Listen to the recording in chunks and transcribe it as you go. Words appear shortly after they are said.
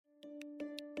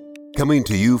Coming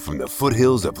to you from the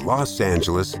foothills of Los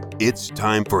Angeles, it's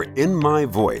time for In My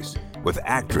Voice with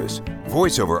actress,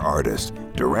 voiceover artist,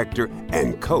 director,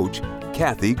 and coach,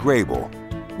 Kathy Grable.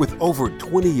 With over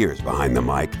 20 years behind the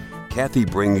mic, Kathy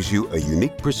brings you a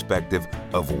unique perspective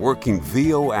of working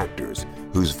VO actors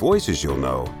whose voices you'll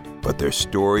know, but their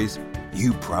stories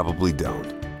you probably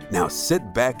don't. Now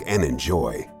sit back and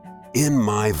enjoy In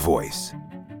My Voice.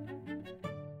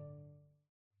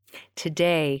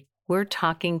 Today, we're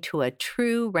talking to a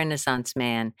true Renaissance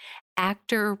man,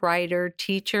 actor, writer,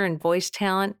 teacher, and voice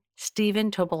talent,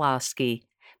 Stephen Tobolowsky,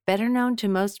 better known to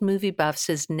most movie buffs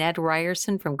as Ned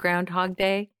Ryerson from Groundhog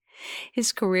Day.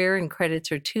 His career and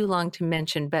credits are too long to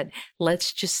mention, but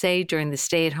let's just say during the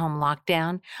stay-at-home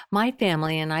lockdown, my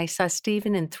family and I saw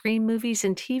Stephen in 3 movies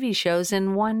and TV shows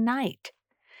in one night.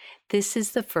 This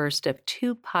is the first of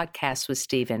 2 podcasts with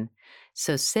Stephen.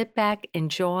 So sit back,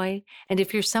 enjoy, and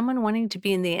if you're someone wanting to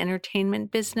be in the entertainment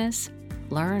business,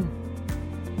 learn.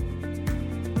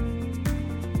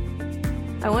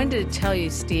 I wanted to tell you,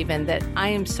 Stephen, that I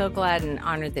am so glad and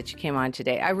honored that you came on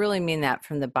today. I really mean that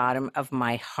from the bottom of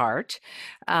my heart.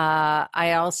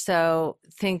 I also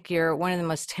think you're one of the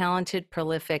most talented,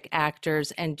 prolific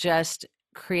actors, and just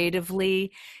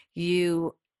creatively,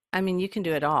 you can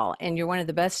do it all. And you're one of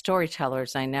the best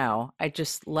storytellers I know. I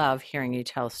just love hearing you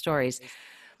tell stories.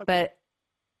 But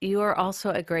you are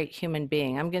also a great human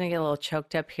being. I'm going to get a little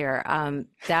choked up here.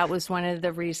 That was one of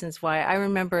the reasons why I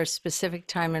remember a specific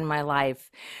time in my life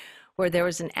where there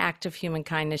was an act of human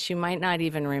kindness you might not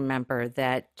even remember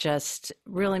that just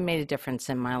really made a difference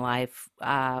in my life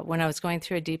when I was going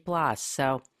through a deep loss.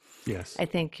 So yes, I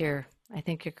think you're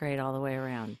great all the way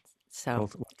around. So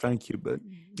well, thank you. But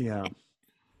yeah.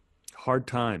 Hard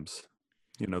times,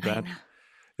 that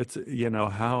it's,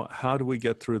 how do we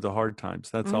get through the hard times?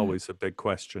 That's always a big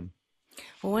question.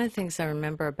 Well, one of the things I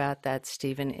remember about that,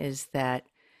 Stephen, is that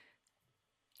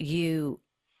you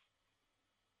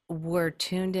were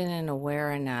tuned in and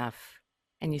aware enough,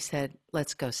 and you said,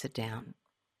 let's go sit down.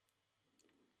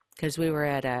 Because we were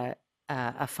at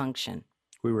a function.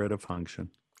 We were at a function.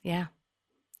 Yeah.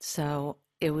 So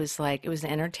it was an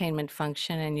entertainment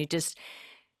function, and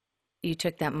you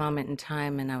took that moment in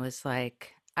time, and I was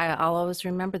like, I'll always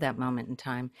remember that moment in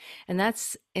time. And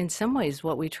that's in some ways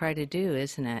what we try to do,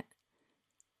 isn't it?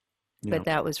 Yeah. But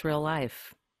that was real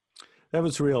life. That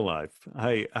was real life.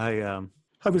 I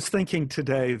was thinking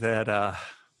today that I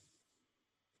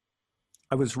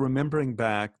was remembering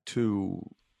back to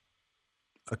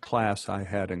a class I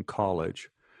had in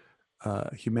college,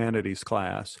 humanities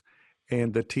class,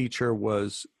 and the teacher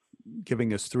was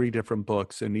giving us 3 different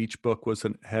books, and each book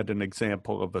had an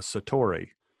example of a satori.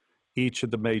 Each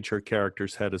of the major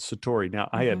characters had a satori. Now,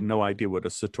 I had no idea what a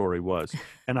satori was,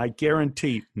 and I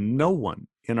guarantee no one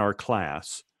in our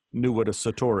class knew what a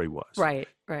satori was. Right.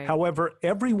 However,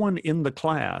 everyone in the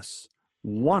class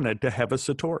wanted to have a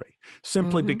satori,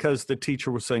 simply because the teacher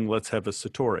was saying, let's have a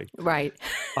satori. Right.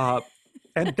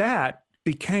 And that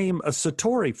became a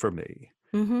satori for me.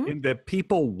 In that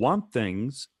people want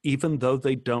things even though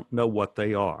they don't know what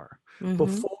they are.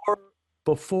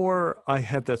 Before I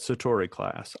had that satori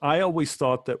class, I always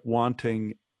thought that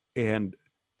wanting and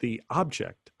the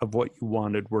object of what you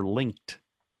wanted were linked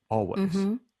always.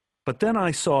 But then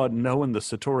I saw, no, in the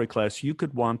satori class, you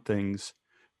could want things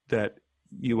that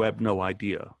you have no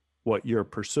idea what you're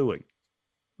pursuing.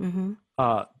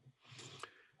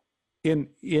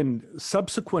 In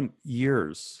subsequent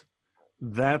years,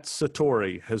 that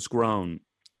satori has grown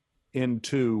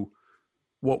into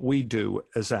what we do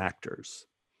as actors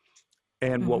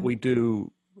and what we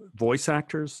do, voice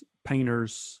actors,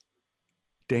 painters,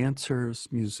 dancers,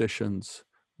 musicians.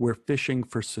 We're fishing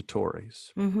for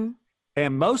satoris.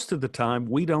 And most of the time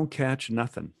we don't catch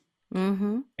nothing.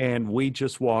 And we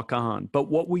just walk on.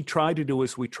 But what we try to do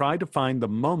is we try to find the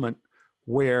moment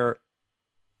where,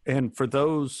 and for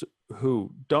those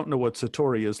who don't know what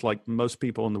satori is, like most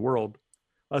people in the world,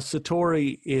 a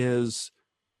satori is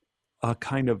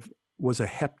was a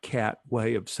hepcat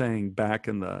way of saying, back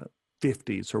in the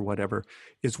 50s or whatever,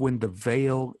 is when the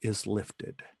veil is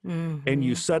lifted and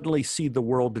you suddenly see the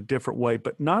world a different way.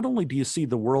 But not only do you see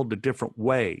the world a different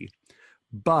way,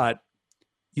 but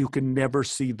you can never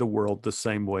see the world the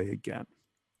same way again.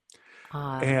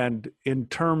 And in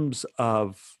terms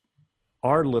of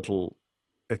our little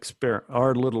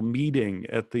meeting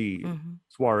at the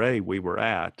soiree we were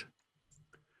at,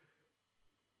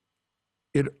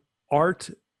 art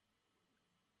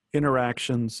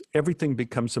interactions, everything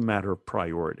becomes a matter of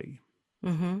priority.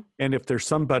 And if there's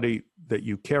somebody that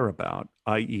you care about,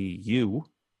 i.e. you,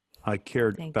 I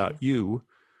cared about you,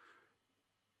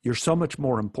 you're so much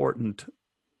more important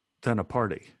than a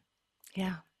party.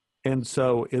 Yeah. And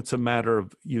so it's a matter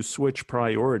of you switch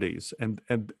priorities, and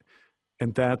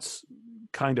that's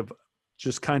kind of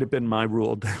been my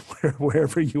rule.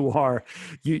 Wherever you are,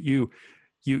 you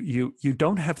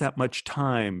don't have that much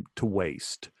time to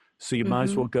waste, so you might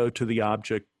as well go to the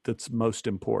object that's most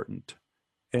important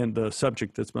and the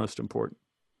subject that's most important.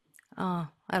 Oh,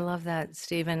 I love that,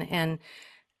 Stephen. And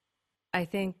I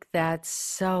think that's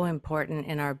so important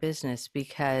in our business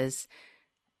because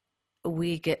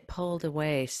we get pulled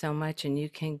away so much, and you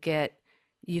can get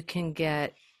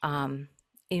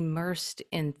immersed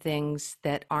in things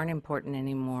that aren't important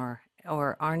anymore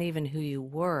or aren't even who you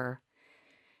were,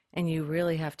 and you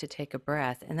really have to take a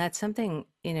breath. And that's something,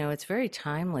 it's very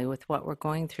timely with what we're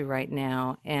going through right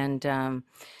now. And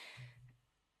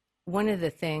one of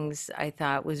the things I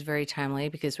thought was very timely,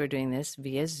 because we're doing this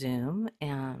via Zoom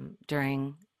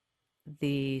during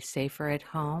the Safer at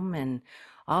Home and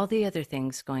all the other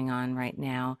things going on right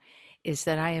now, is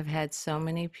that I have had so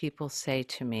many people say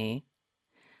to me,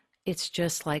 it's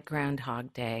just like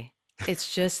Groundhog Day.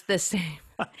 It's just the same.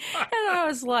 And I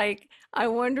was like, I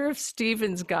wonder if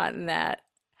Stephen's gotten that.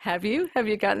 Have you? Have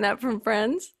you gotten that from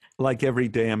friends? Like every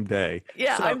damn day.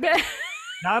 Yeah, so, I bet.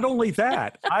 Not only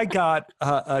that, I got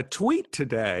a tweet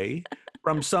today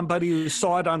from somebody who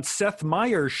saw it on Seth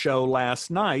Meyers' show last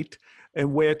night,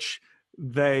 in which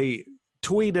they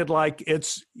tweeted like,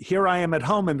 it's here I am at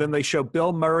home, and then they show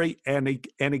Bill Murray, and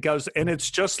he goes, and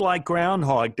it's just like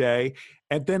Groundhog Day,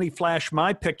 and then he flashed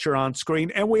my picture on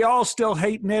screen, and we all still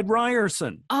hate Ned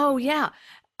Ryerson. Oh yeah,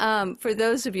 for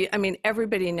those of you, I mean,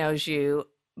 everybody knows you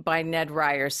by Ned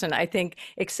Ryerson, I think,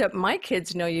 except my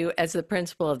kids know you as the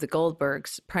principal of the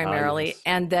Goldbergs primarily. Yes.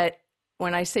 And that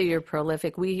when I say you're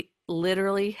prolific, we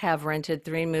literally have rented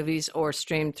 3 movies or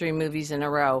streamed 3 movies in a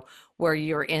row where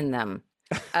you're in them.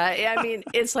 I mean,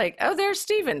 it's like, oh, there's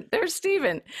Stephen.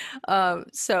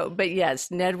 But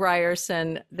yes, Ned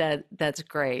Ryerson, that's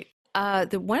great.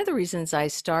 One of the reasons I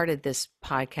started this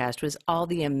podcast was all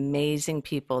the amazing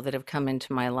people that have come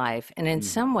into my life. And in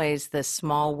some ways, the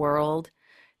small world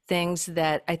things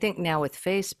that I think now with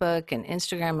Facebook and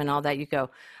Instagram and all that, you go,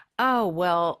 oh,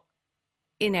 well,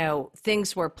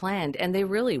 things were planned, and they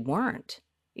really weren't.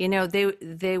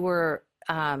 They were,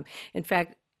 in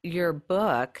fact, your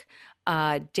book,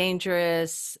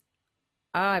 Dangerous,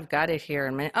 I've got it here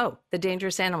in a minute. Oh, The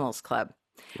Dangerous Animals Club.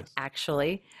 Yes.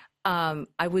 Actually,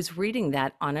 I was reading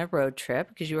that on a road trip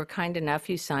because you were kind enough,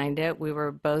 you signed it. We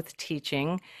were both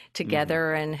teaching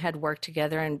together and had worked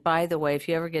together. And by the way, if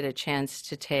you ever get a chance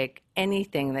to take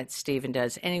anything that Stephen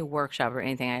does, any workshop or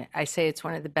anything, I say it's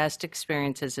one of the best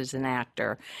experiences as an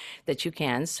actor that you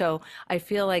can. So I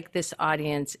feel like this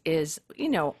audience is,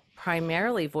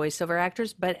 primarily voiceover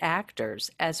actors, but actors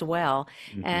as well.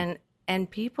 And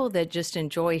people that just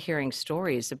enjoy hearing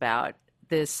stories about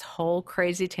this whole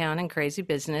crazy town and crazy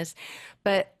business.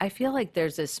 But I feel like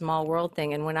there's a small world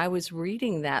thing. And when I was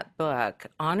reading that book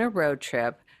on a road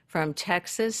trip from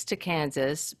Texas to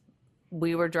Kansas,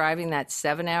 we were driving that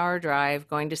 7-hour drive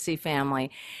going to see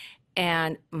family,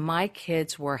 and my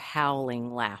kids were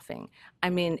howling laughing. I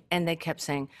mean, and they kept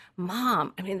saying,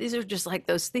 Mom, I mean, these are just like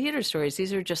those theater stories.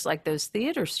 These are just like those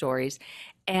theater stories.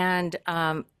 And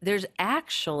there's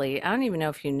actually, I don't even know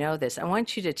if you know this, I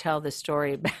want you to tell the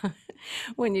story about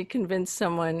when you convinced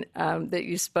someone that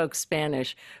you spoke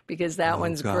Spanish, because that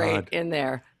one's God. great in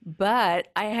there. But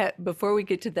before we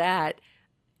get to that,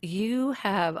 you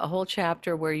have a whole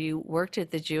chapter where you worked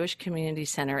at the Jewish Community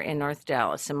Center in North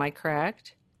Dallas. Am I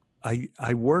correct?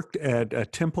 I worked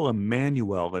at Temple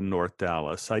Emmanuel in North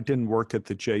Dallas. I didn't work at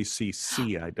the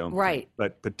JCC, I don't think.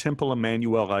 But Temple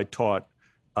Emmanuel, I taught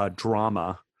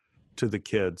drama to the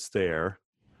kids there.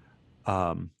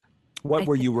 What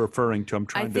were you referring to? I'm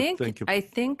trying to think. I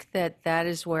think that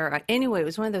is where, anyway, it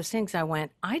was one of those things I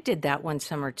went, I did that one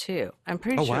summer too. I'm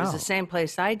pretty sure it was the same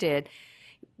place I did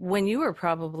when you were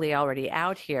probably already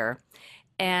out here.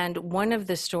 And one of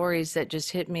the stories that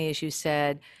just hit me is you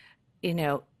said,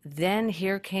 then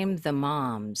here came the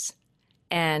moms.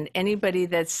 And anybody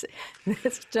that's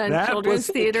done children's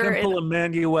theater. That was Temple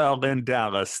Emmanuel in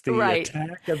Dallas, the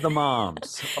attack of the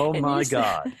moms. Oh, my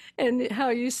God. And how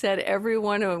you said every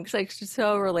one of them, because I could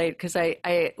so relate, because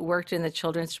I worked in the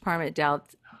children's department at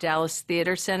Dallas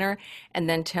Theater Center and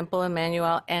then Temple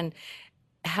Emmanuel, and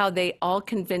how they all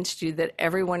convinced you that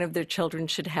every one of their children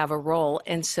should have a role.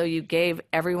 And so you gave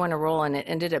everyone a role, and it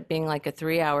ended up being like a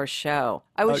 3-hour show.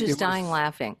 I was just dying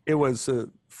laughing. It was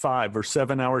 5 or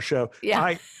 7 hour show.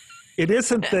 Yeah. It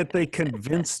isn't that they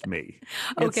convinced me.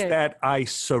 It's Okay. that I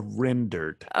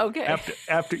surrendered. Okay.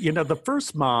 After the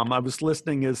first mom, I was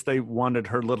listening as they wanted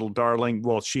her little darling.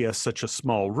 Well, she has such a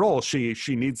small role. She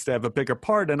needs to have a bigger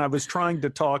part. And I was trying to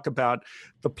talk about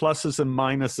the pluses and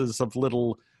minuses of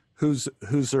little who's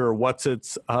or what's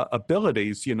its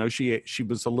abilities. She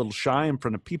was a little shy in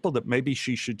front of people, that maybe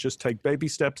she should just take baby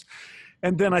steps.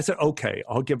 And then I said, okay,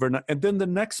 I'll give her. And then the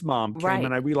next mom came, Right.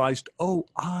 and I realized, oh,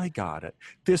 I got it.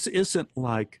 This isn't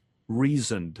like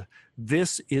reasoned.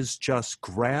 This is just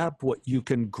grab what you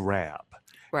can grab.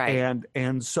 Right.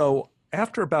 And so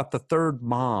after about the third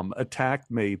mom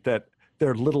attacked me that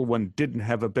their little one didn't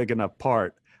have a big enough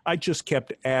part, I just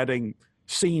kept adding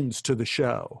scenes to the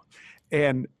show.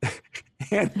 And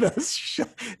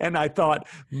and I thought,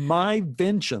 my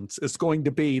vengeance is going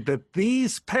to be that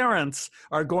these parents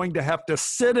are going to have to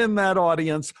sit in that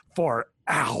audience for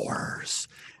hours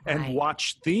and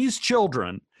watch these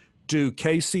children do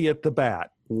Casey at the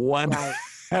bat, one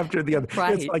after the other.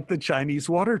 Right. It's like the Chinese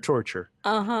water torture.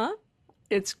 Uh-huh.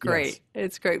 It's great. Yes.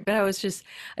 It's great. But I was just,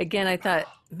 again, I thought,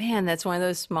 man, that's one of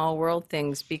those small world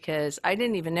things, because I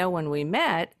didn't even know when we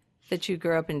met that you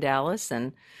grew up in Dallas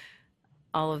and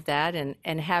all of that,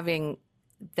 and having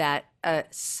that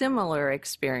similar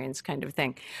experience kind of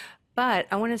thing. But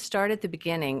I want to start at the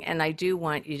beginning, and I do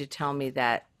want you to tell me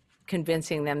that,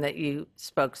 convincing them that you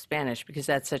spoke Spanish, because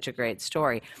that's such a great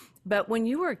story. But when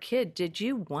you were a kid, did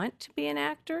you want to be an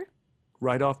actor?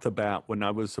 Right off the bat, when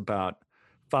I was about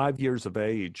 5 years of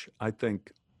age, I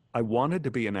think I wanted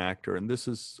to be an actor, and this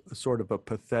is sort of a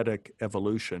pathetic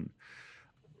evolution.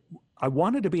 I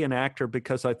wanted to be an actor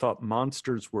because I thought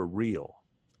monsters were real.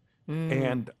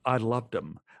 And I loved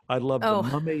them. I loved the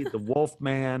Mummy, the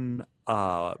Wolfman,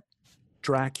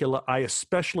 Dracula. I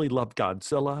especially loved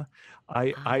Godzilla.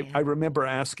 I remember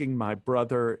asking my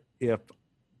brother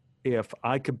if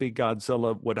I could be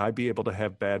Godzilla, would I be able to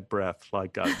have bad breath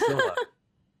like Godzilla?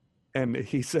 And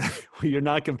he said, well, you're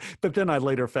not going to. But then I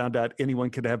later found out anyone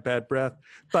could have bad breath.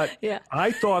 But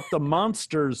I thought the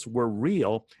monsters were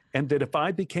real, and that if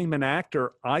I became an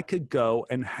actor, I could go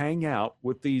and hang out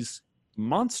with these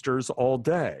monsters all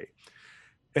day.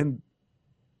 And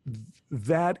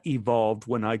that evolved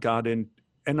when I got in,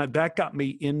 and that got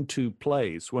me into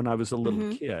plays when I was a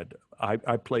little kid.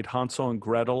 I played Hansel and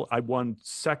Gretel. I won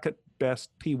second best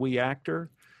Pee Wee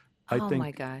actor, I think.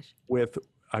 My gosh. With,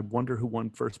 I wonder who won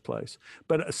first place,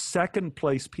 but a second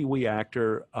place Pee Wee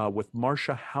actor with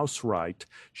Marcia Housewright.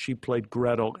 She played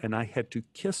Gretel, and I had to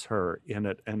kiss her in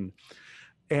it. And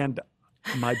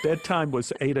my bedtime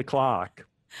was 8:00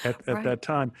 at that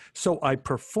time. So I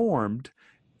performed,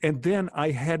 and then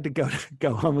I had to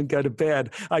go home and go to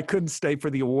bed. I couldn't stay for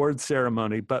the award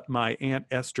ceremony, but my Aunt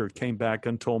Esther came back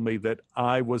and told me that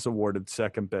I was awarded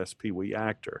second best Pee Wee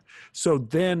actor. So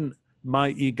then my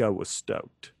ego was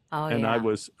stoked. And I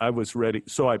was ready.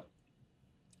 So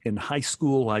in high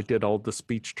school, I did all the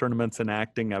speech tournaments and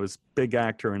acting. I was a big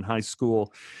actor in high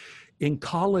school. In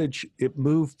college, it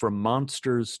moved from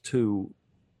monsters to,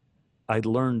 I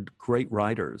learned great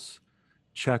writers,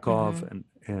 Chekhov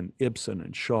and Ibsen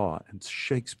and Shaw and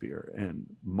Shakespeare and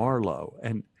Marlowe.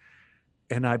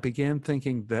 And I began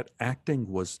thinking that acting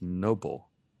was noble,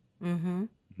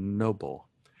 noble.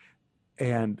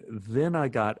 And then I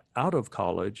got out of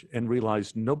college and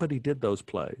realized nobody did those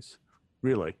plays,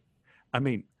 really. I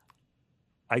mean,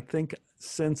 I think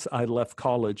since I left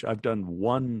college, I've done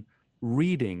one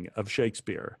reading of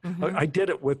Shakespeare. I did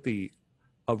it with the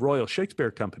Royal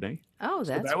Shakespeare Company. Oh,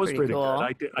 so that's that was pretty cool.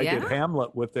 good. I did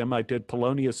Hamlet with them. I did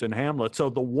Polonius and Hamlet. So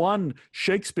the one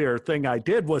Shakespeare thing I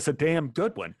did was a damn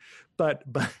good one. But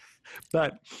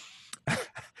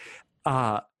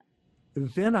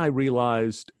then I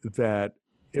realized that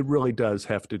it really does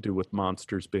have to do with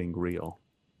monsters being real.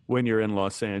 When you're in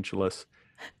Los Angeles,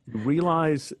 you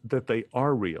realize that they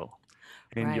are real,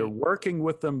 and you're working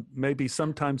with them maybe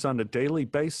sometimes on a daily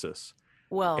basis.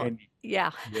 Well,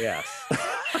 yes.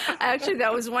 Actually,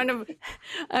 that was one of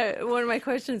my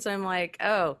questions. I'm like,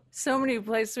 oh, so many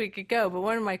places we could go. But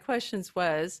one of my questions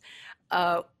was,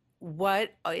 what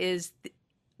is,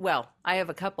 well, I have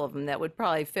a couple of them that would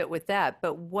probably fit with that.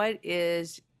 But what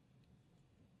is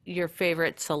your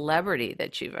favorite celebrity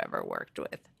that you've ever worked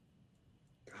with?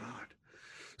 God,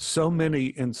 so many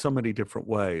in so many different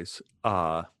ways.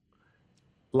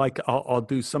 Like I'll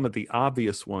do some of the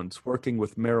obvious ones. Working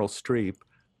with Meryl Streep,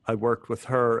 I worked with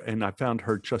her, and I found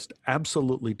her just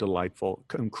absolutely delightful,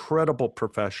 incredible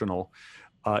professional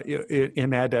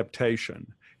in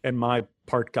adaptation. And my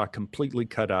part got completely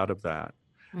cut out of that.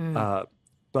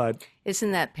 But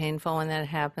isn't that painful when that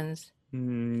happens?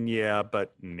 Yeah,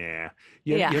 but nah.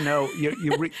 You know,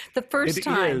 you the first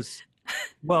time.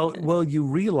 Well, you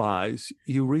realize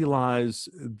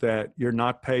that you're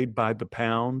not paid by the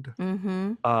pound.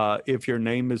 Mm-hmm. If your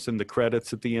name is in the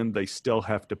credits at the end, they still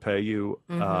have to pay you.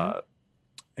 Mm-hmm.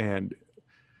 And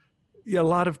yeah, a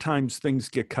lot of times things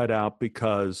get cut out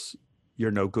because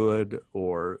you're no good,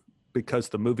 or because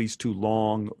the movie's too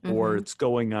long, or Mm-hmm. it's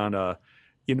going on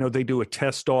they do a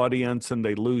test audience and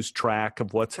they lose track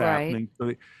of what's Right.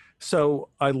 happening. So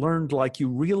I learned, like, you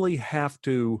really have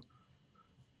to,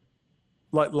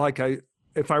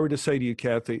 if I were to say to you,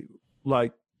 Kathy,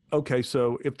 like, okay,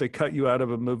 so if they cut you out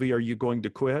of a movie, are you going to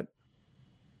quit?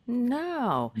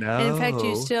 No. And in fact,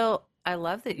 No. I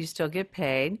love that you still get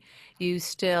paid. You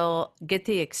still get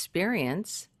the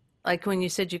experience. Like when you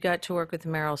said you got to work with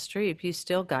Meryl Streep, you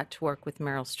still got to work with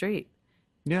Meryl Streep.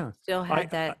 Yeah. Still I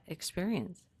had that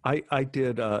experience. I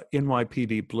did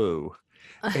NYPD Blue,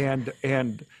 and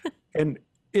and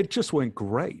it just went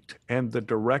great. And the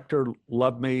director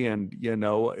loved me, and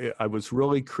I was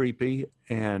really creepy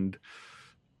and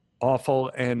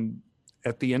awful. And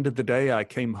at the end of the day, I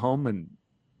came home and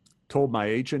told my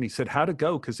agent. He said, "How'd it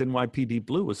go?" Because NYPD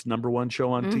Blue was #1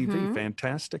 show on TV. Mm-hmm.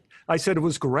 Fantastic. I said, "It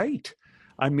was great."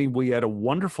 I mean, we had a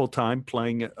wonderful time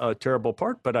playing a terrible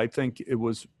part, but I think it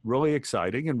was really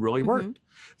exciting and really Mm-hmm. worked.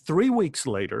 3 weeks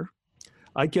later,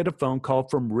 I get a phone call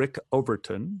from Rick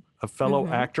Overton, a fellow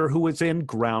Mm-hmm. actor who was in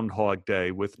Groundhog Day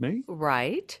with me.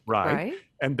 Right. Right. Right.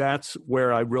 And that's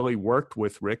where I really worked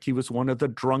with Rick. He was one of the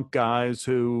drunk guys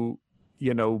who,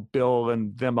 Bill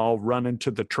and them all run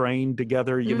into the train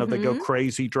together. They go Mm-hmm.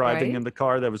 crazy driving Right. in the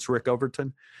car. That was Rick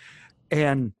Overton.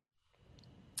 And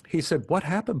he said, "What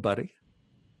happened, buddy?"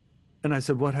 And I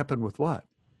said, "What happened with what?"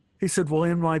 He said, "Well,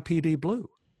 NYPD Blue."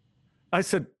 I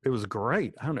said, "It was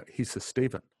great." I don't know. He said,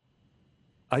 "Stephen,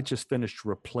 I just finished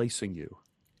replacing you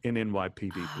in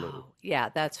NYPD Blue. Oh, yeah,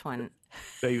 that's when.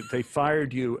 They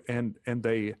fired you and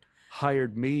they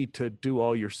hired me to do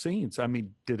all your scenes. I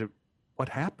mean, what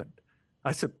happened?"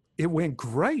 I said, "It went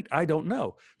great. I don't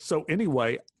know." So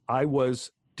anyway, I was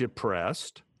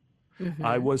depressed. Mm-hmm.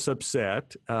 I was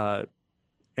upset. And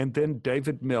then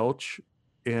David Milch,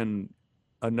 in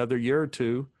another year or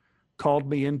two, called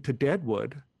me into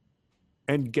Deadwood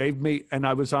and and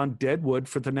I was on Deadwood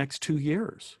for the next 2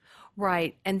 years.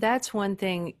 Right. And that's one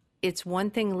thing. It's one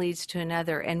thing leads to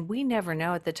another. And we never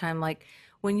know at the time. Like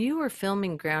when you were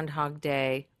filming Groundhog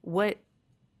Day,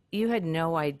 you had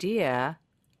no idea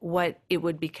what it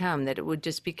would become, that it would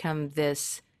just become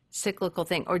this cyclical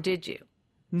thing. Or did you?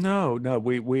 No,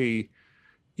 we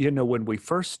when we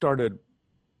first started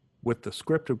with the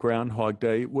script of Groundhog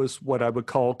Day, it was what I would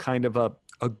call kind of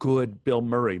a good Bill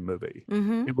Murray movie.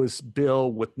 Mm-hmm. It was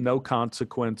Bill with no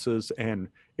consequences, and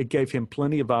it gave him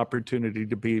plenty of opportunity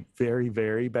to be very,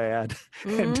 very bad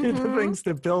and do the things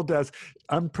that Bill does.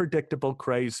 Unpredictable,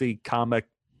 crazy, comic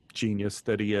genius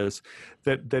that he is,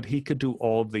 that he could do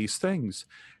all of these things.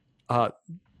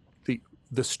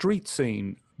 The street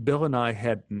scene, Bill and I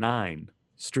had 9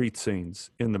 street scenes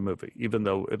in the movie, even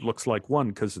though it looks like one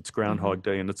because it's Groundhog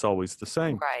Day and it's always the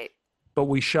same. Right. But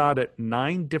we shot it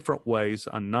 9 different ways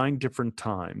on 9 different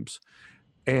times,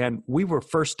 and we were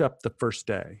first up the first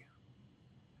day.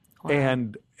 Wow.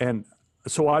 And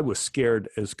so I was scared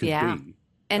as could be.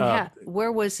 And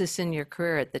where was this in your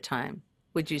career at the time,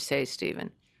 would you say,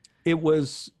 Stephen? It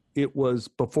was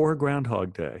before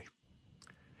Groundhog Day.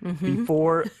 Mm-hmm.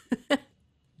 Before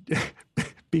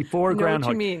know Groundhog.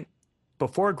 What you mean?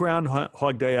 Before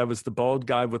Groundhog Day, I was the bald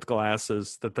guy with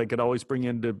glasses that they could always bring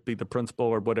in to be the principal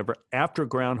or whatever. After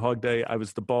Groundhog Day, I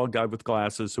was the bald guy with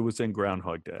glasses who was in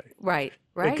Groundhog Day. Right.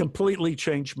 It completely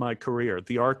changed my career,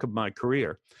 the arc of my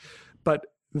career. But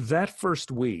that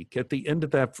first week, at the end of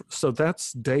that, so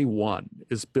that's day 1,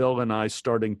 is Bill and I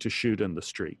starting to shoot in the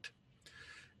street.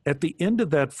 At the end of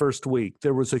that first week,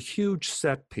 there was a huge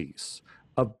set piece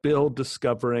of Bill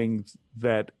discovering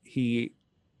that he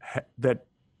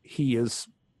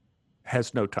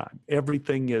has no time.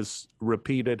 Everything is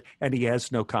repeated, and he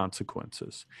has no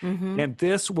consequences. Mm-hmm. And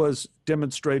this was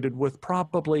demonstrated with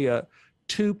probably a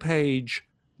 2-page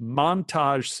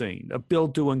montage scene of Bill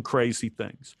doing crazy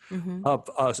things, Mm-hmm.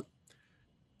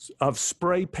 of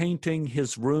spray painting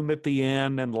his room at the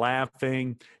end and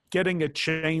laughing, getting a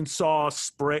chainsaw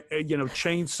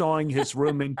chainsawing his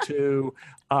room into,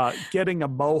 getting a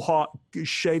mohawk,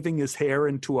 shaving his hair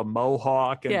into a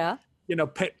mohawk, and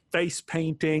face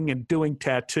painting and doing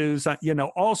tattoos,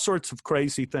 all sorts of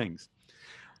crazy things.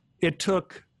 It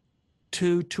took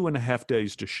 2.5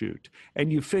 days to shoot,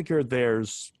 and you figure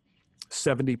there's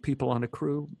 70 people on a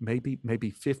crew, maybe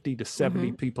 50 to 70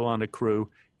 Mm-hmm. people on a crew.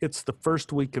 It's the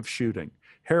first week of shooting.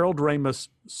 Harold Ramis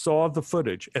saw the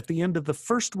footage. At the end of the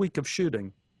first week of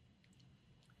shooting,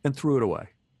 and threw it away.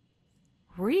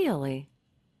 Really?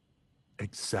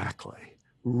 Exactly.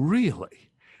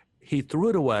 Really. He threw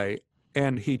it away,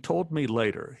 and he told me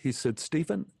later, he said,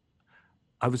 Stephen,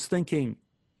 I was thinking,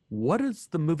 what is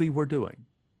the movie we're doing?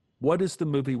 What is the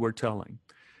movie we're telling?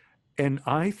 And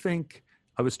I think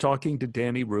I was talking to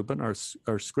Danny Rubin, our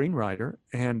screenwriter,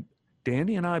 and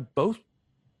Danny and I both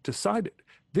decided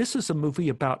this is a movie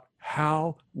about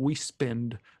how we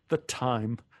spend the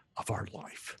time of our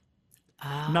life.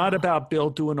 Not about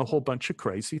Bill doing a whole bunch of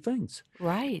crazy things.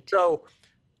 Right. So,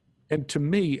 and to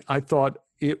me, I thought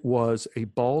it was a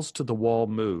balls to the wall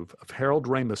move of Harold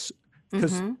Ramis,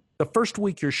 because the first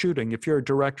week you're shooting, if you're a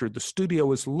director, the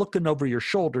studio is looking over your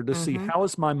shoulder to see how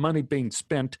is my money being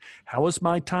spent? How is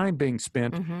my time being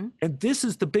spent? And this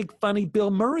is the big funny Bill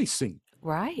Murray scene.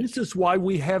 Right. This is why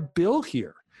we have Bill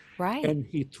here. Right. And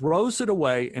he throws it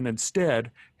away, and instead,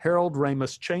 Harold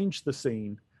Ramis changed the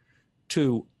scene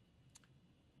to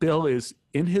Bill is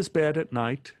in his bed at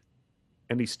night,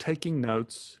 and he's taking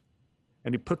notes,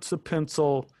 and he puts a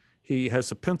pencil, he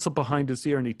has a pencil behind his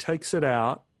ear, and he takes it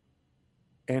out,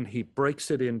 and he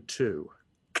breaks it in two.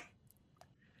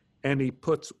 And he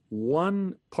puts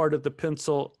one part of the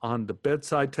pencil on the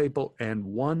bedside table and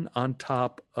one on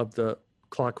top of the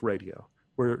clock radio,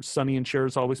 where Sonny and Cher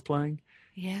is always playing.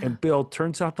 Yeah. And Bill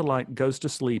turns out the light and goes to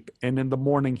sleep. And in the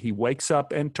morning, he wakes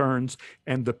up and turns,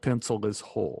 and the pencil is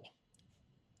whole.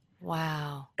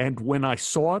 Wow. And when I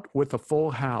saw it with a full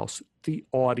house, the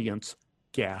audience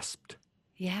gasped.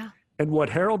 Yeah. And what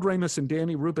Harold Ramis and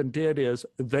Danny Rubin did is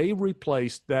they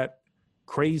replaced that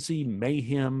crazy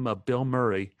mayhem of Bill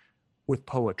Murray with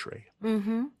poetry.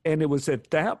 And it was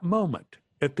at that moment,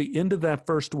 at the end of that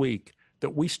first week,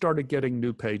 that we started getting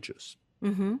new pages.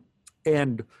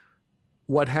 And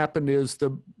what happened is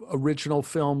the original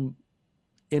film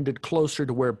ended closer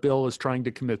to where Bill is trying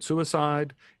to commit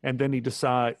suicide. And then he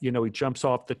decides, he jumps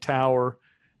off the tower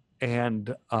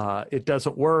and it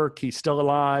doesn't work. He's still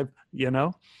alive,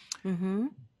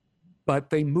 But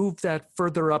they moved that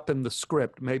further up in the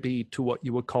script, maybe to what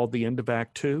you would call the end of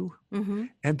Act 2.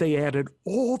 And they added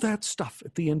all that stuff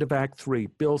at the end of Act 3.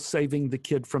 Bill saving the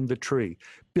kid from the tree.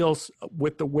 Bill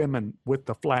with the women with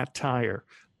the flat tire.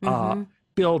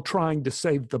 Bill trying to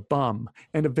save the bum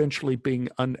and eventually being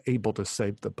unable to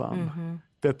save the bum.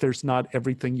 That there's not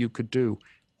everything you could do.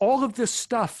 All of this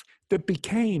stuff that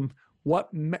became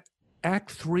what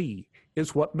Act 3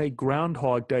 is what made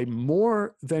Groundhog Day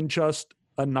more than just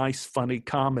a nice, funny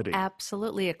comedy.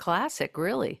 Absolutely a classic,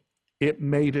 really. It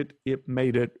made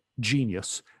it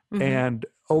genius. And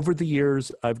over the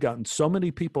years, I've gotten so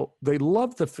many people, they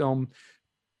love the film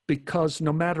because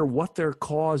no matter what their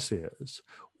cause is,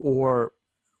 or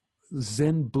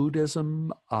Zen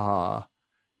Buddhism,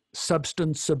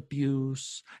 substance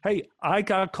abuse. Hey, I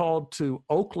got called to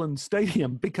Oakland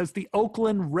Stadium because the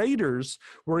Oakland Raiders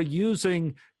were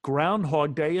using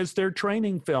Groundhog Day as their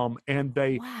training film. And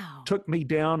they took me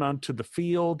down onto the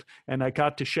field, and I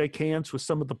got to shake hands with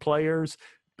some of the players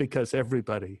because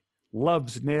everybody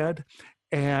loves Ned.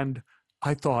 And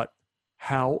I thought,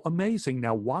 how amazing.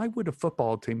 Now, why would a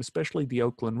football team, especially the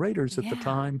Oakland Raiders at the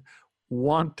time,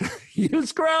 want to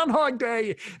use Groundhog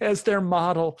Day as their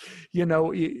model?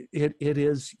 It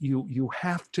is, you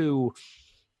have to,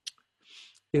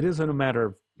 it isn't a matter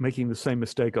of making the same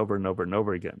mistake over and over and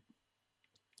over again.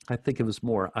 I think it was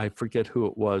more, I forget who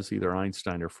it was, either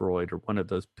Einstein or Freud or one of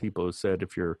those people who said,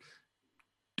 if you're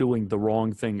doing the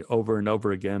wrong thing over and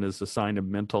over again is a sign of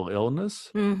mental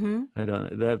illness. I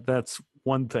don't, that's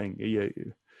one thing.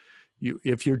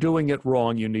 If you're doing it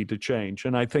wrong, you need to change.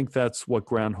 And I think that's what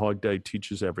Groundhog Day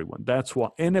teaches everyone. That's why,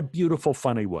 in a beautiful,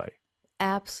 funny way.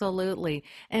 Absolutely.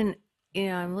 And,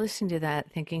 I'm listening to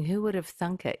that thinking, who would have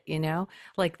thunk it,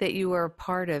 like that you were a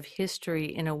part of history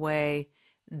in a way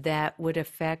that would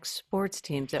affect sports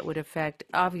teams, that would affect,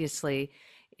 obviously,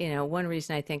 one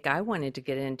reason I think I wanted to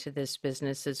get into this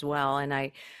business as well. And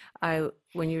I,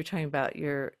 when you were talking about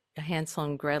your Hansel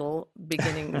and Gretel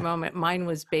beginning moment, mine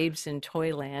was Babes in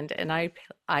Toyland. And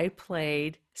I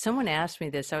played, someone asked me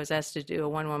this, I was asked to do a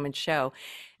one-woman show.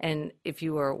 And if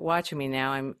you were watching me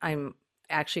now, I'm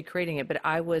actually creating it, but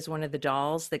I was one of the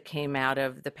dolls that came out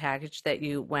of the package that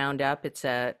you wound up. It's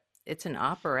an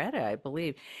operetta, I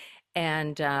believe.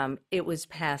 And it was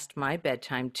past my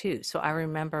bedtime too. So I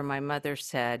remember my mother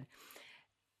said,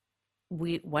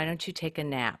 why don't you take a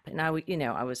nap? And I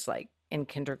was like in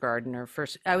kindergarten or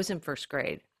I was in first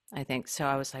grade, I think. So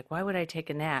I was like, why would I take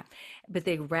a nap? But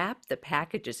they wrapped the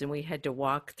packages and we had to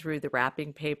walk through the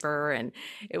wrapping paper, and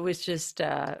it was just,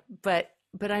 but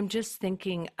I'm just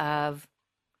thinking of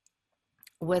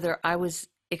whether I was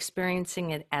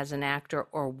experiencing it as an actor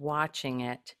or watching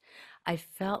it. I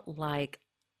felt like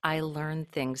I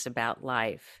learned things about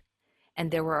life,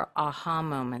 and there were aha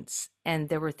moments, and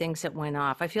there were things that went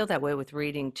off. I feel that way with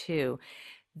reading too,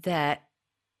 that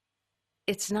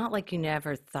it's not like you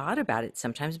never thought about it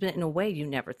sometimes, but in a way you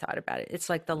never thought about it. It's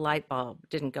like the light bulb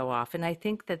didn't go off. And I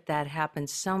think that that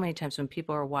happens so many times when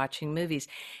people are watching movies.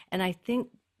 And I think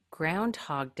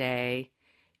Groundhog Day,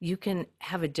 you can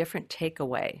have a different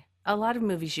takeaway. A lot of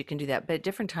movies you can do that, but at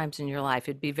different times in your life,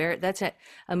 it'd be that's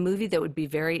a movie that would be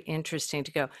very interesting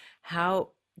to go, how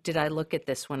did I look at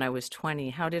this when I was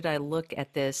 20? How did I look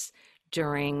at this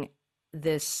during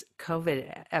this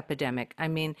COVID epidemic? I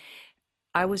mean,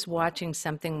 I was watching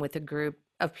something with a group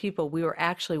of people. We were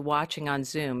actually watching on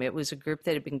Zoom. It was a group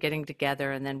that had been getting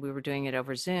together, and then we were doing it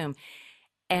over Zoom.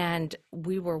 And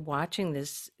we were watching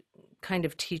this kind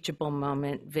of teachable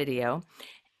moment video.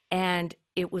 And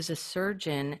it was a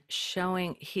surgeon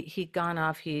showing, he'd gone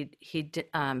off, he'd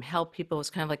helped people. It was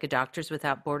kind of like a Doctors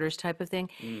Without Borders type of thing.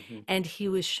 Mm-hmm. And he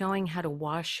was showing how to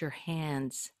wash your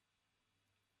hands.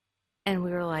 And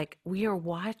we were like, we are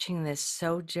watching this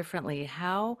so differently.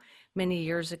 How many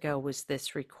years ago was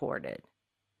this recorded?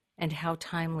 And how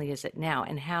timely is it now?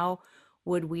 And how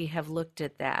would we have looked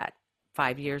at that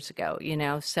 5 years ago? You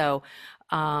know, so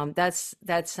that's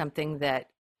something that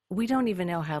we don't even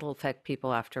know how it'll affect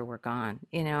people after we're gone.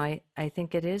 You know, I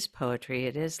think it is poetry,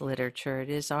 it is literature, it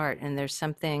is art, and there's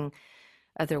something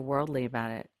otherworldly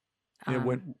about it.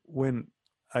 Yeah,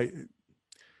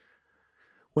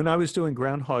 when I was doing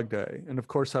Groundhog Day, and of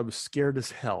course I was scared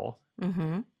as hell,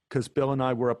 because Bill and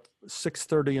I were up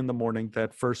 6:30 in the morning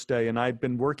that first day, and I'd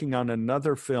been working on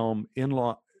another film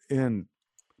in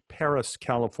Paris,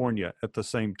 California at the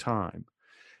same time.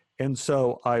 And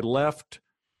so I left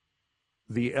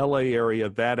the LA area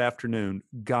that afternoon,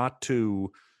 got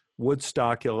to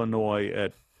Woodstock, Illinois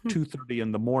at 2:30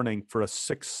 in the morning for a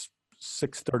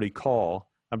 6:30 call.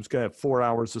 I was going to have 4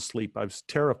 hours of sleep. I was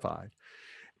terrified.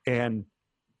 And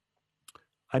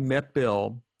I met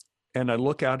Bill, and I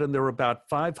look out, and there were about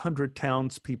 500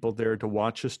 townspeople there to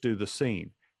watch us do the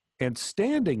scene. And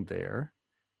standing there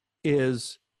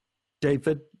is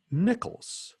David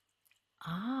Nichols.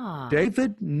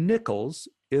 David Nichols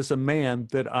is a man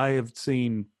that I have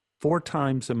seen 4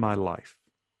 times in my life.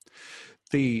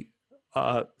 The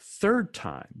third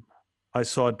time I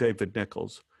saw David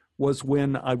Nichols was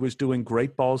when I was doing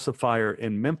Great Balls of Fire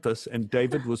in Memphis, and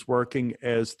David was working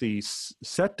as the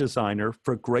set designer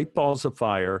for Great Balls of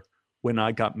Fire when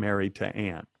I got married to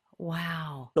Anne.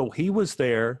 Wow. So he was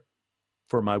there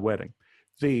for my wedding.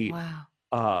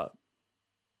 Wow.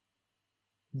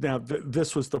 Now,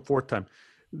 this was the 4th time.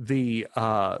 The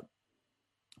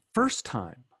first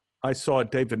time I saw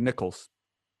David Nichols,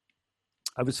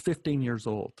 I was 15 years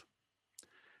old.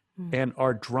 And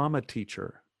our drama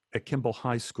teacher at Kimball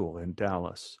High School in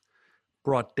Dallas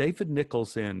brought David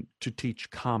Nichols in to teach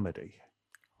comedy.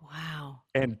 Wow.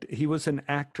 And he was an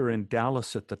actor in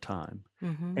Dallas at the time.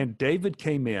 And David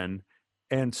came in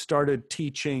and started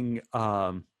teaching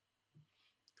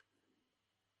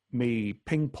me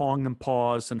ping pong and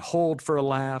pause and hold for a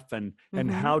laugh and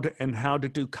how to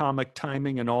do comic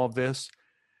timing and all this.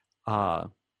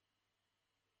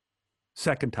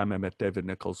 Second time I met David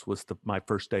Nichols was my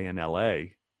first day in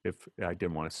LA. If I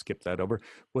didn't want to skip that over,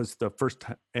 was the first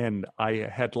time, and I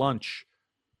had lunch.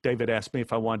 David asked me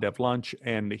if I wanted to have lunch,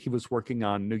 and he was working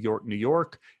on New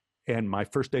York. And my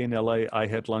first day in LA, I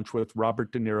had lunch with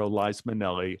Robert De Niro, Liza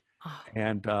Minnelli,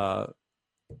 and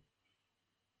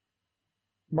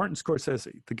Martin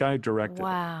Scorsese, the guy who directed.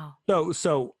 Wow.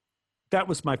 So that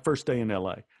was my first day in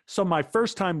LA. So my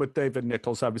first time with David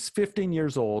Nichols, I was 15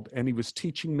 years old, and he was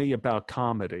teaching me about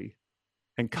comedy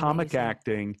and comic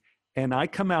acting. And I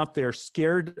come out there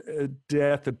scared to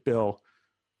death at Bill.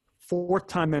 4th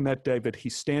time I met David,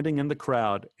 he's standing in the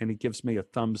crowd, and he gives me a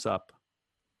thumbs up.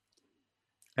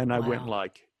 And I went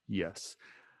like, yes.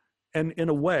 And in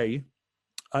a way,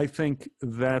 I think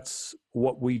that's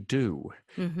what we do,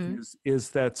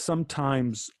 is that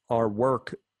sometimes our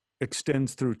work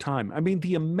extends through time. I mean,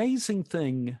 the amazing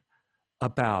thing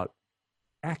about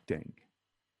acting,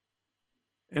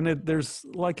 and there's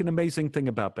like an amazing thing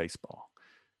about baseball.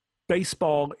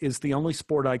 Baseball is the only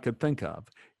sport I could think of,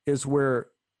 is where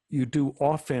you do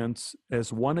offense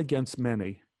as one against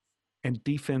many, and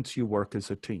defense you work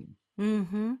as a team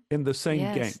in the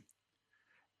same game.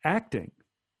 Acting,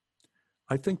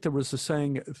 I think there was a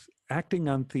saying, acting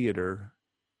on theater,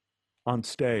 on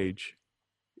stage,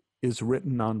 is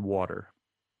written on water.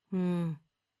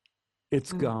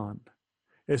 It's gone.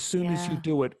 As soon as you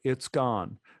do it, it's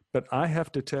gone. But I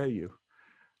have to tell you,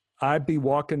 I'd be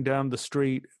walking down the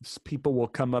street. People will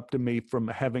come up to me from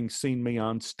having seen me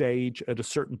on stage at a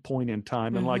certain point in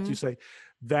time. And like you say,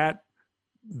 that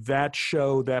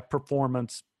show, that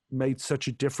performance made such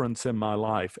a difference in my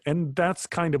life. And that's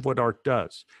kind of what art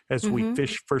does. As we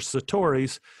fish for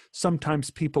satori's, sometimes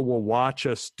people will watch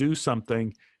us do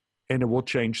something and it will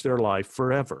change their life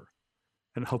forever.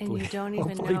 And hopefully, and you don't even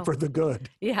hopefully know. For the good.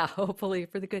 Yeah, hopefully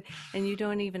for the good. And you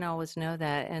don't even always know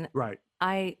that. And Right.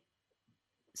 I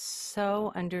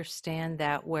so understand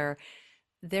that, where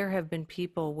there have been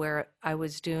people where I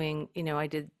was doing, I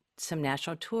did some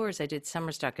national tours, I did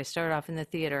summer stock, I started off in the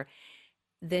theater.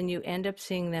 Then you end up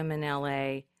seeing them in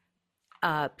LA,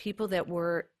 people that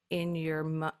were in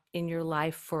your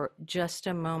life for just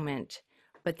a moment,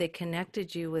 but they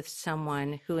connected you with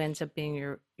someone who ends up being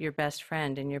your best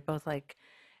friend, and you're both like,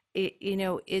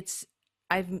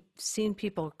 I've seen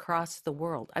people across the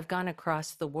world. I've gone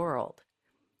across the world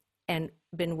and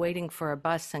been waiting for a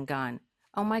bus and gone,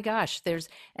 oh my gosh,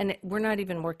 and we're not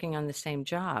even working on the same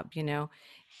job,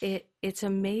 It's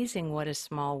amazing what a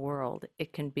small world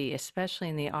it can be, especially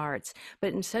in the arts,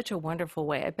 but in such a wonderful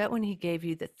way. I bet when he gave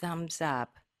you the thumbs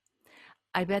up,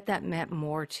 I bet that meant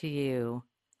more to you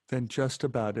than just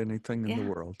about anything in the Yeah.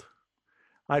 world.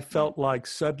 I felt like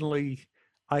suddenly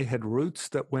I had roots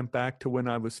that went back to when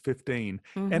I was 15,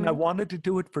 and I wanted to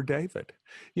do it for David.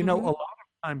 A lot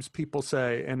of times people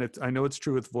say, and I know it's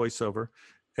true with voiceover,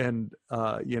 and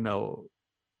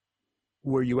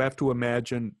where you have to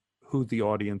imagine who the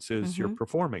audience is you're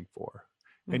performing for.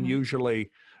 And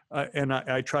usually, and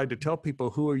I tried to tell people,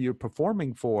 who are you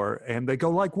performing for? And they go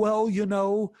like, well,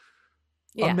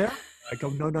 America. I go,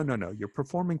 no. You're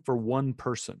performing for one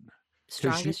person.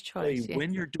 Strongest choice. Yeah.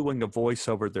 When you're doing a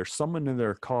voiceover, there's someone in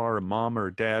their car, a mom or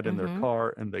a dad in their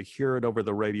car, and they hear it over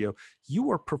the radio.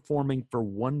 You are performing for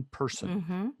one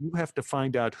person. You have to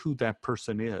find out who that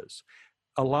person is.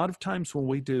 A lot of times when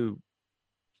we do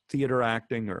theater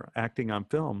acting or acting on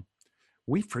film,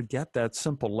 we forget that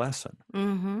simple lesson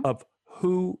of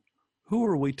who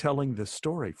are we telling this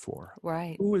story for?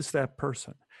 Right. Who is that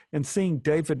person? And seeing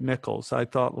David Nichols, I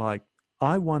thought, like,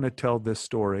 I want to tell this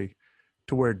story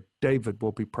to where David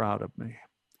will be proud of me.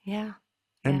 Yeah.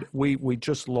 And we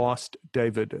just lost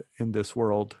David in this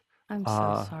world. I'm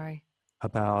so sorry.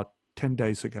 About 10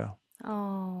 days ago.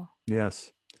 Oh.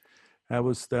 Yes. That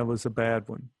was a bad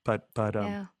one. But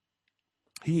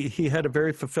he had a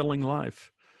very fulfilling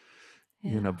life.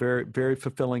 Yeah. Very, very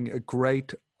fulfilling. A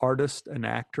great artist, an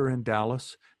actor in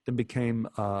Dallas, then became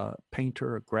a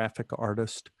painter, a graphic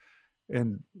artist,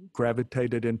 and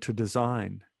gravitated into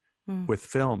design with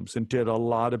films and did a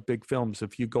lot of big films.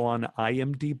 If you go on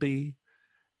IMDb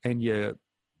and you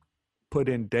put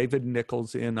in David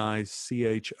Nichols, Nichols,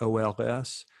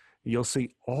 you'll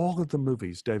see all of the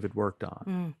movies David worked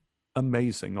on.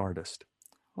 Amazing artist.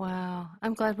 Wow.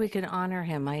 I'm glad we could honor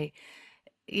him.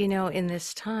 In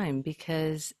this time,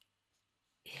 because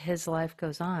his life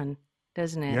goes on,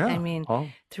 doesn't it? Yeah. I mean,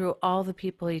 through all the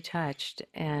people he touched,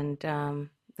 and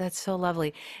that's so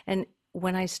lovely. And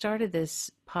when I started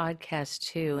this podcast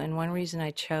too, and one reason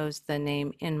I chose the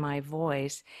name In My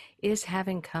Voice is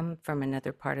having come from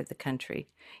another part of the country.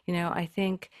 I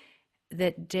think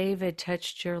that David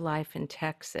touched your life in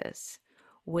Texas,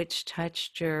 which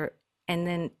touched and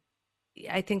then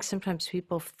I think sometimes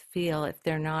people feel, if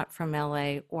they're not from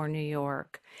LA or New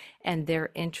York and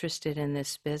they're interested in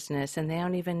this business and they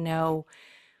don't even know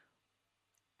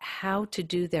how to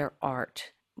do their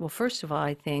art. Well, first of all,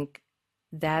 I think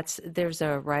there's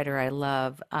a writer I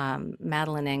love,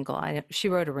 Madeleine Engel. She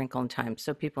wrote A Wrinkle in Time,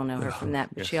 so people know her from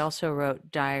that. But she also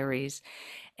wrote Diaries,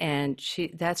 and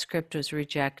that script was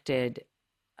rejected.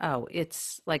 Oh,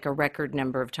 it's like a record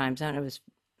number of times.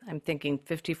 I'm thinking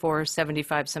 54,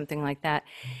 75, something like that.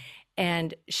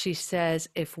 And she says,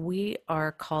 if we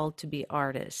are called to be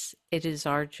artists, it is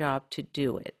our job to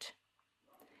do it.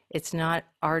 It's not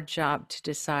our job to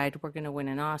decide we're going to win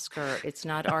an Oscar. It's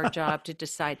not our job to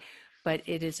decide, but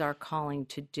it is our calling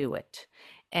to do it.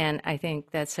 And I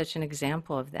think that's such an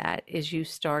example of that, is you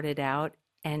started out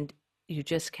and you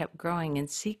just kept growing and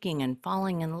seeking and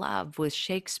falling in love with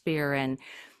Shakespeare and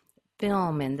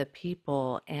film and the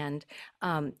people. And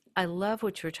I love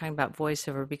what you were talking about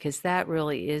voiceover, because that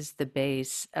really is the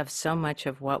base of so much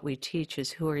of what we teach,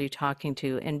 is who are you talking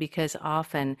to? And because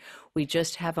often we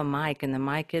just have a mic and the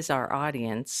mic is our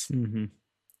audience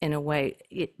in a way,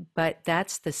 but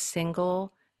that's the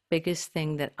single biggest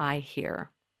thing that I hear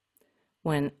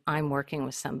when I'm working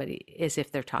with somebody, is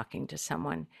if they're talking to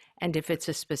someone and if it's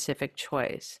a specific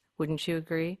choice. Wouldn't you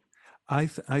agree? I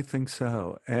think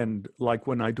so. And like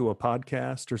when I do a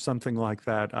podcast or something like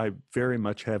that, I very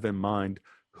much have in mind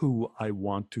who I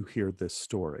want to hear this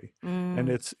story. And Mm.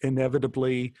 it's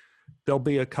inevitably, there'll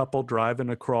be a couple driving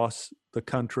across the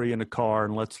country in a car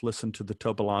and let's listen to the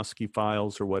Tobolowsky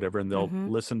files or whatever, and they'll Mm-hmm.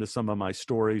 listen to some of my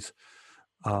stories.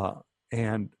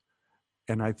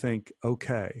 And I think,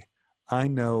 okay, I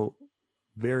know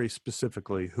very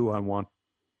specifically who I want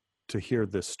to hear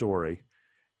this story.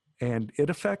 And it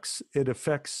affects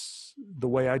the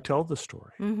way I tell the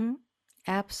story. Mm-hmm.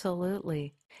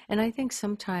 Absolutely. And I think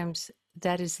sometimes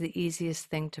that is the easiest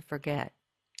thing to forget.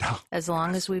 As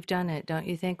long as we've done it, don't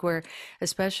you think? Where,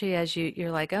 especially as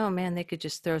you're like, oh man, they could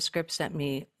just throw scripts at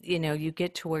me. You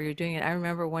get to where you're doing it. I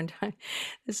remember one time,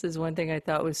 this is one thing I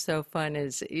thought was so fun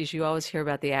is you always hear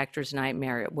about the actor's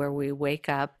nightmare where we wake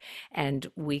up and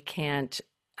we can't,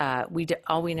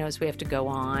 all we know is we have to go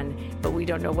on, but we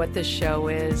don't know what the show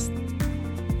is.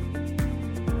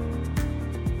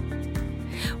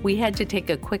 We had to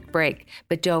take a quick break,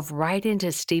 but dove right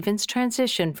into Stephen's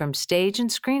transition from stage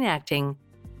and screen acting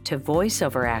to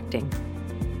voiceover acting.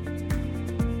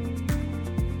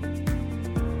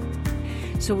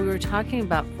 So we were talking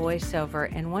about voiceover,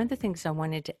 and one of the things I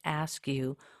wanted to ask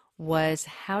you was,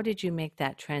 how did you make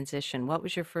that transition? What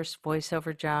was your first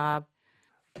voiceover job?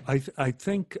 I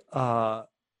think voiceover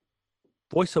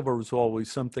was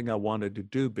always something I wanted to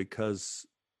do because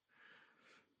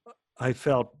I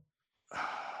felt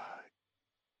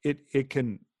it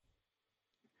can,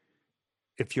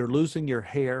 if you're losing your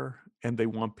hair and they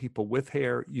want people with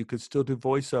hair, you could still do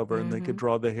voiceover and they could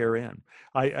draw the hair in.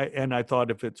 And I thought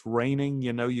if it's raining,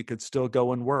 you could still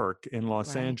go and work in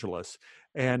Los Right. Angeles.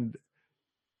 And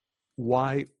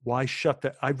why shut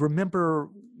that? I remember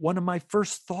one of my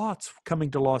first thoughts coming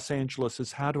to Los Angeles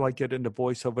is, how do I get into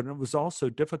voiceover? And it was also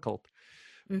difficult.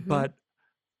 Mm-hmm. But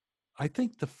I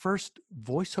think the first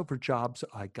voiceover jobs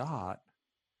I got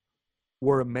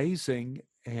were amazing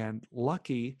and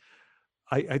lucky.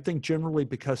 I think generally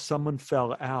because someone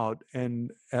fell out,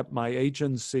 and at my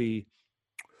agency,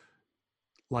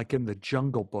 like in the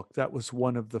Jungle Book, that was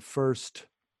one of the first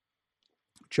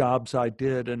jobs I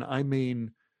did. And I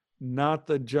mean, not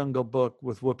the Jungle Book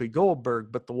with Whoopi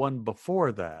Goldberg, but the one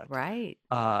before that. Right.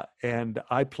 And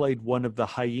I played one of the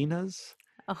hyenas.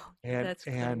 Oh, And, that's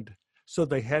great. and so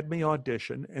they had me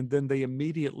audition, and then they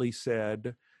immediately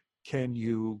said, can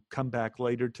you come back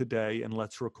later today and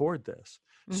let's record this?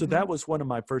 So that was one of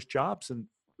my first jobs, and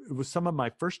it was some of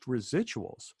my first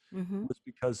residuals. Was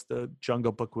because the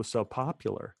Jungle Book was so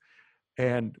popular.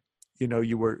 And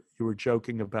you were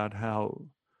joking about how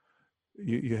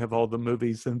you have all the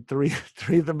movies, and three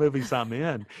of the movies I'm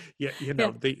in. Yeah,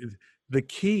 the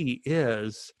key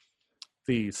is,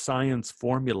 the science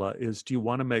formula is, do you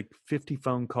want to make 50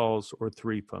 phone calls or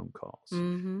 3 phone calls?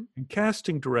 And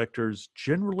casting directors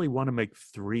generally want to make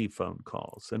 3 phone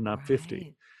calls and not 50.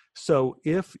 Right. So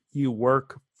if you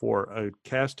work for a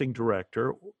casting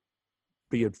director,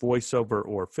 be it voiceover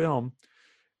or film,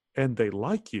 and they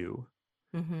like you,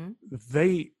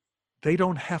 they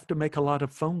don't have to make a lot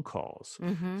of phone calls.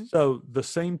 So the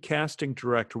same casting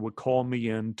director would call me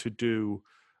in to do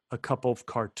a couple of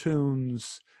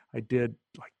cartoons. I did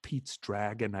like Pete's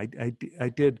Dragon. I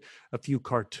did a few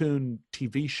cartoon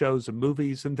TV shows and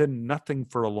movies, and then nothing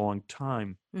for a long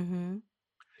time. And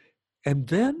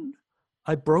then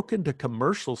I broke into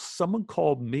commercials. Someone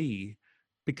called me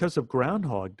because of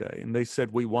Groundhog Day, and they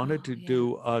said, we wanted to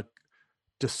do a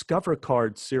Discover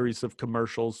Card series of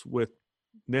commercials with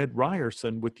Ned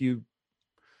Ryerson, with you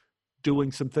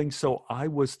doing some things. So I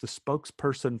was the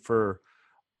spokesperson for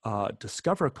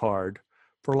Discover Card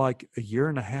for like a year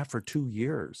and a half or 2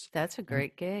 years. That's a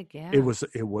great gig. Yeah.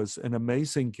 It was an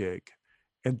amazing gig.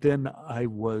 And then I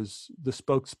was the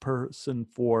spokesperson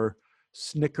for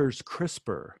Snickers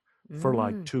Crisper for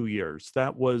like 2 years.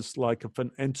 That was like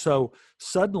and so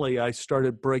suddenly I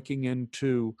started breaking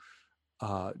into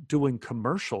doing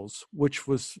commercials, which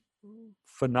was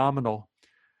phenomenal.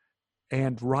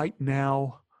 And right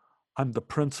now I'm the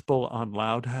principal on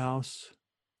Loud House.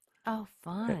 Oh,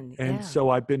 fun. And so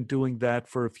I've been doing that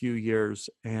for a few years,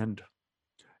 and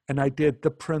I did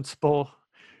the principal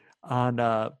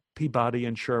on Peabody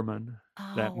and Sherman,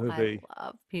 that movie. I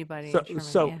love Peabody and Sherman.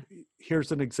 So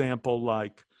here's an example,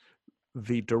 like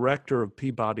the director of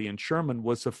Peabody and Sherman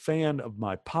was a fan of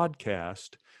my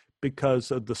podcast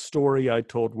because of the story I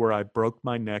told where I broke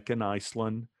my neck in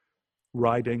Iceland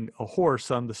riding a horse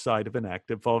on the side of an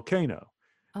active volcano.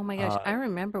 Oh my gosh, I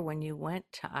remember when you went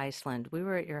to Iceland. We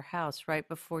were at your house right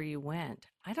before you went.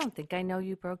 I don't think I know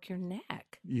you broke your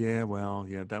neck. Yeah, well,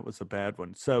 that was a bad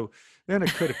one. So then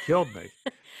it could have killed me.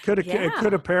 It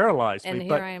could have paralyzed me. And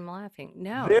here I am laughing.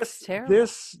 No, this it's terrible.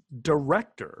 this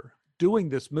director doing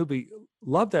this movie,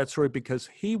 loved that story because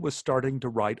he was starting to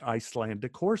write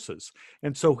Icelandic horses.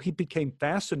 And so he became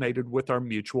fascinated with our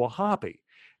mutual hobby.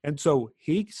 And so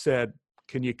he said,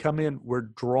 can you come in? We're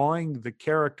drawing the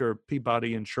character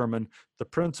Peabody and Sherman, the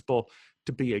principal,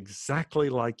 to be exactly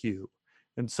like you.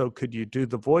 And so could you do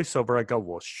the voiceover? I go,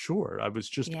 well, sure. I was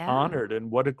just honored, and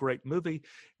what a great movie.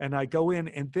 And I go in,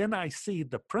 and then I see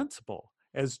the principal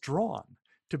as drawn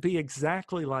to be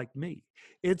exactly like me.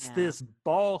 It's this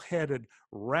ball-headed,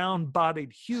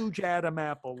 round-bodied, huge Adam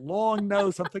apple, long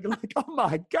nose. I'm thinking like, oh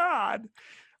my God,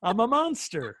 I'm a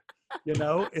monster.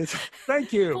 It's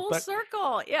thank you. Full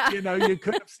circle. Yeah. You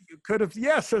could have,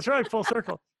 yes, that's right. Full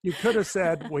circle. You could have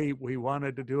said, we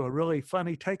wanted to do a really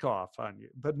funny takeoff on you,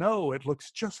 but no, it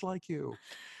looks just like you.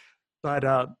 But,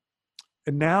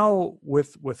 and now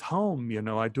with home,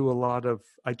 I do a lot of,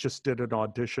 I just did an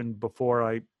audition before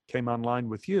I came online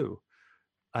with you.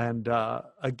 And,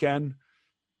 again,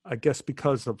 I guess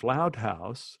because of Loud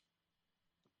House,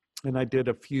 and I did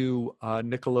a few,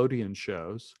 Nickelodeon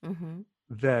shows,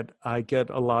 that I get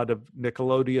a lot of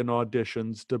Nickelodeon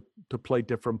auditions to play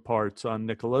different parts on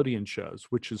Nickelodeon shows,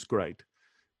 which is great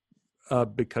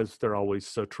because they're always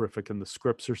so terrific and the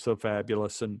scripts are so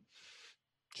fabulous and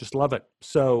just love it.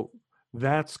 So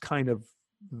that's kind of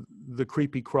the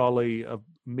creepy crawly of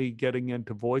me getting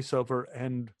into voiceover.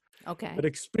 But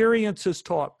experience has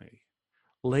taught me,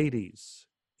 ladies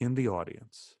in the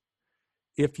audience,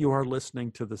 if you are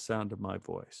listening to the sound of my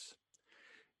voice,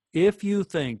 if you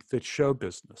think that show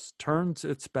business turns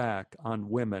its back on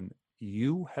women,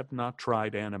 you have not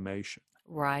tried animation.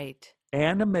 Right.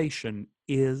 Animation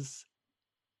is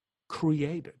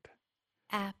created,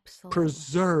 absolutely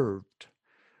preserved,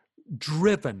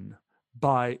 driven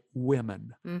by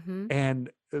women. And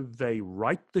they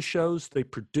write the shows, they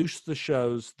produce the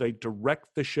shows, they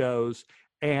direct the shows,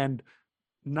 and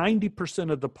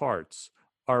 90% of the parts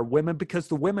are women because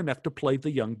the women have to play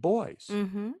the young boys.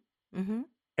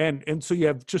 And so you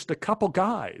have just a couple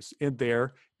guys in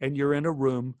there, and you're in a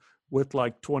room with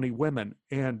like 20 women.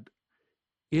 And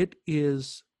it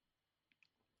is,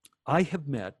 I have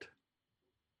met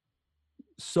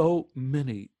so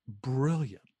many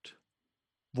brilliant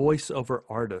voiceover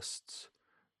artists,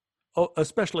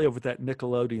 especially over that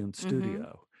Nickelodeon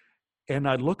studio. And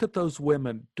I look at those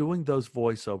women doing those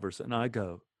voiceovers, and I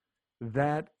go,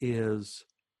 that is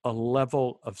a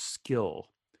level of skill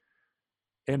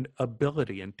and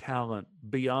ability and talent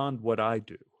beyond what I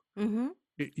do.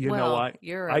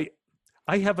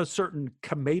 I have a certain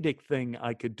comedic thing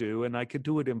I could do, and I could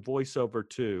do it in voiceover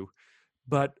too.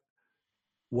 But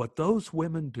what those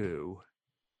women do,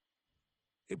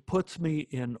 it puts me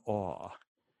in awe.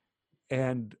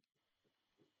 And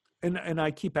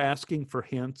I keep asking for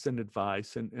hints and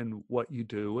advice and what you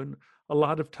do. And a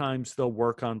lot of times they'll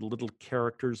work on little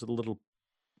characters, little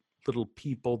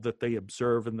people that they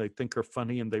observe and they think are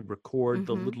funny, and they record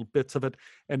the little bits of it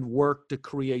and work to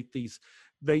create these.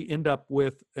 They end up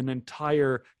with an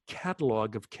entire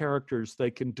catalog of characters they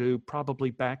can do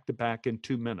probably back to back in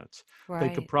 2 minutes. They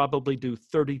could probably do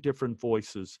 30 different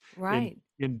voices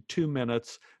in 2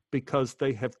 minutes because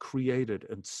they have created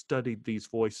and studied these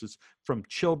voices from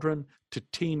children to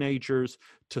teenagers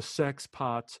to sex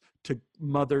pots to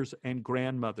mothers and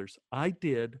grandmothers. I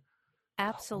did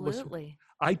absolutely.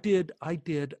 I did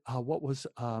what was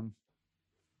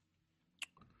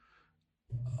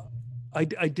I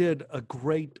did a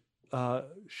great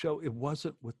show. It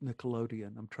wasn't with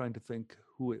Nickelodeon. I'm trying to think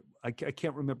who it, I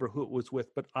can't remember who it was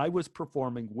with, but I was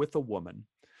performing with a woman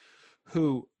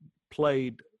who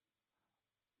played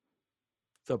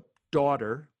the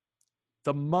daughter,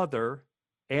 the mother,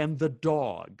 and the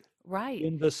dog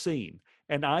in the scene.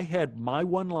 And I had my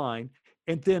one line,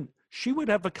 and then she would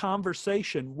have a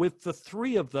conversation with the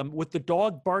three of them, with the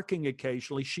dog barking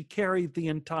occasionally. She carried the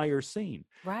entire scene.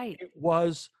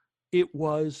 It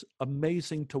was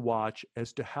amazing to watch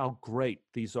as to how great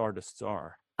these artists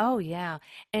are. Oh, yeah.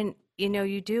 And,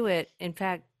 you do it. In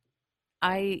fact,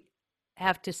 I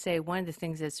have to say one of the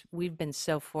things is we've been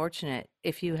so fortunate,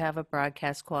 if you have a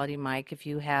broadcast quality mic, if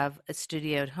you have a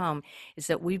studio at home, is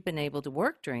that we've been able to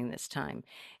work during this time.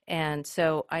 And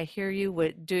so I hear you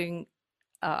with doing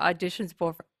auditions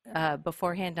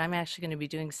beforehand. I'm actually going to be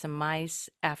doing some mice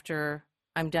after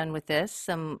I'm done with this,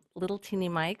 some little teeny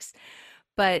mics.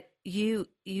 But you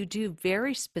do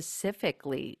very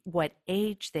specifically what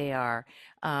age they are,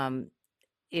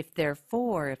 if they're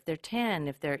 4, if they're 10,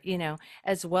 if they're,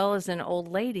 as well as an old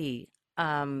lady,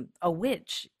 a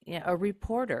witch, a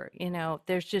reporter.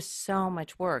 There's just so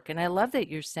much work. And I love that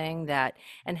you're saying that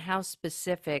and how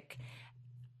specific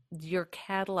your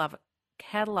catalog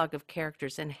catalog of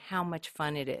characters and how much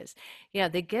fun it is. Yeah,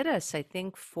 they get us, I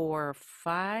think, for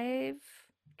 5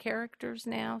 characters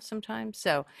now sometimes.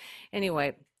 So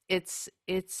anyway, it's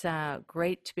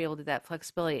great to be able to do that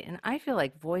flexibility. And I feel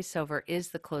like voiceover is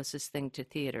the closest thing to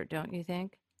theater, don't you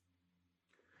think?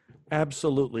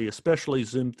 Absolutely, especially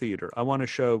Zoom theater. I want to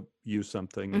show you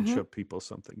something and show people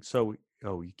something. So,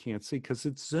 you can't see because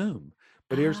it's Zoom.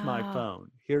 But here's my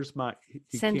phone. Here's my.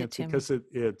 You Send can't it see to me. because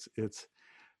it's.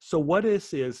 So what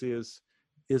this is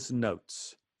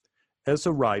notes. As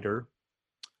a writer,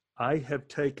 I have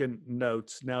taken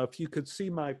notes. Now, if you could see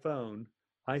my phone,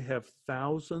 I have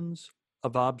thousands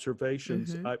of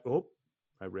observations. I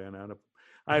ran out of.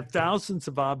 I have thousands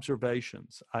of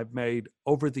observations I've made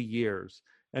over the years,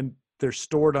 and they're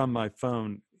stored on my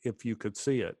phone if you could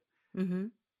see it.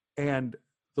 And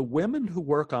the women who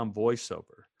work on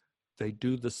voiceover, they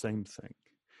do the same thing.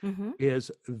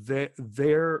 Is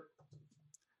their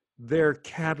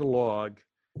catalog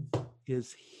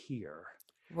is here,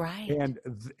 Right?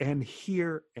 and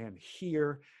here and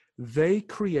here. They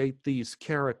create these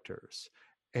characters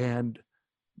and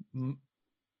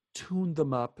tune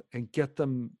them up and get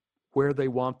them where they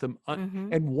want them.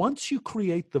 And once you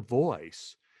create the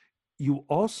voice, you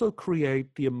also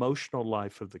create the emotional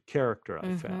life of the character,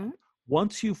 I found.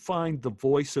 Once you find the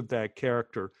voice of that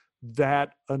character,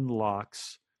 that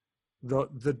unlocks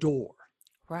the door.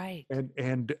 Right.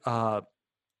 And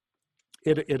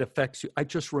it affects you. I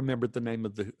just remembered the name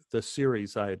of the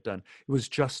series I had done. It was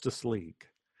Justice League.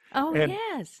 Oh,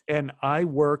 yes. And I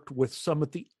worked with some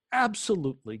of the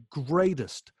absolutely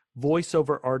greatest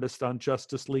voiceover artists on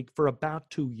Justice League for about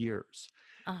 2 years.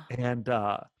 And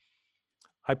I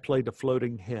played a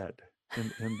floating head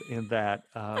in that.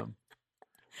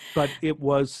 But it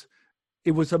was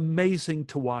amazing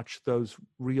to watch those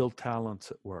real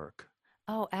talents at work.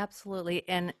 Oh, absolutely.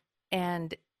 And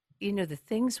the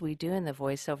things we do in the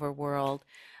voiceover world,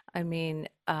 I mean,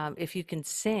 if you can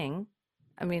sing,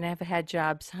 I mean, I've had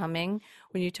jobs humming.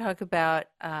 When you talk about,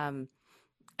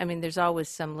 there's always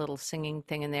some little singing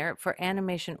thing in there for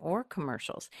animation or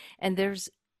commercials. And there's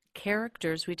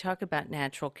characters, we talk about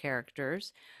natural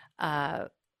characters. I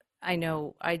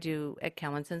know I do at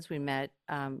Calmanson's. We met,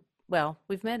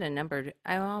 we've met a number.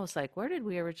 I'm always like, where did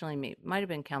we originally meet? Might have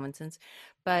been Calmanson's,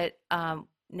 but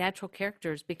natural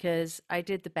characters, because I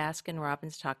did the Baskin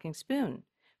Robbins talking spoon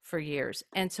for years,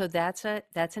 and so that's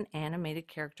an animated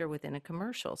character within a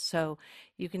commercial. So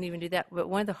you can even do that. But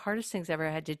one of the hardest things I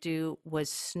ever had to do was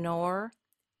snore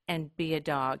and be a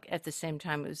dog at the same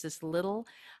time. It was this little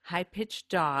high-pitched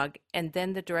dog, and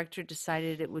then the director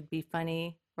decided it would be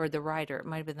funny, or the writer, it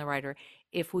might have been the writer,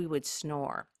 if we would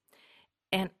snore.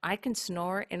 And I can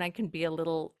snore and I can be a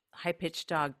little high-pitched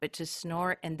dog, but to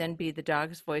snore and then be the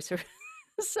dog's voice, or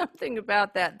something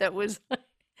about that was,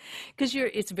 because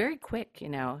it's very quick,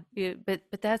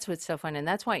 but that's what's so fun. And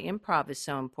that's why improv is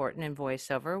so important in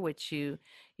voiceover, which you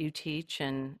teach.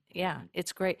 And yeah,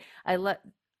 it's great. I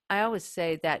always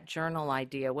say that journal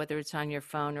idea, whether it's on your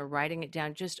phone or writing it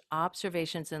down, just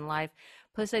observations in life.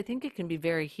 Plus, I think it can be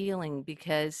very healing,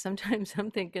 because sometimes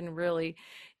something can really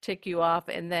tick you off.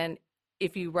 And then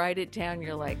if you write it down,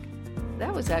 you're like,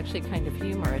 that was actually kind of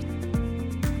humorous.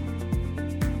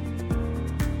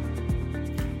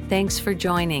 Thanks for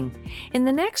joining. In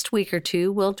the next week or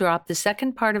two, we'll drop the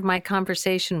second part of my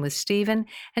conversation with Stephen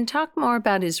and talk more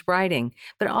about his writing,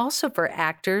 but also for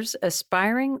actors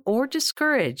aspiring or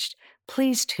discouraged.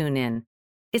 Please tune in.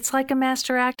 It's like a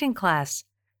master acting class.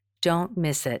 Don't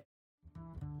miss it.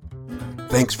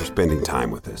 Thanks for spending time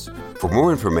with us. For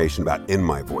more information about In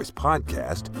My Voice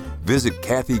podcast, visit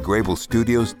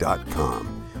KathyGrableStudios.com,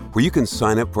 where you can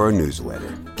sign up for our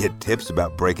newsletter, get tips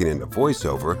about breaking into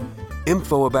voiceover,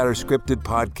 info about our scripted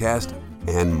podcast,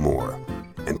 and more.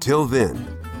 Until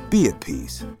then, be at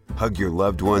peace, hug your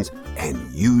loved ones,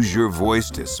 and use your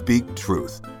voice to speak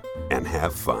truth and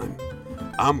have fun.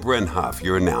 I'm Bren Huff,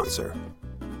 your announcer.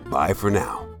 Bye for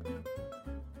now.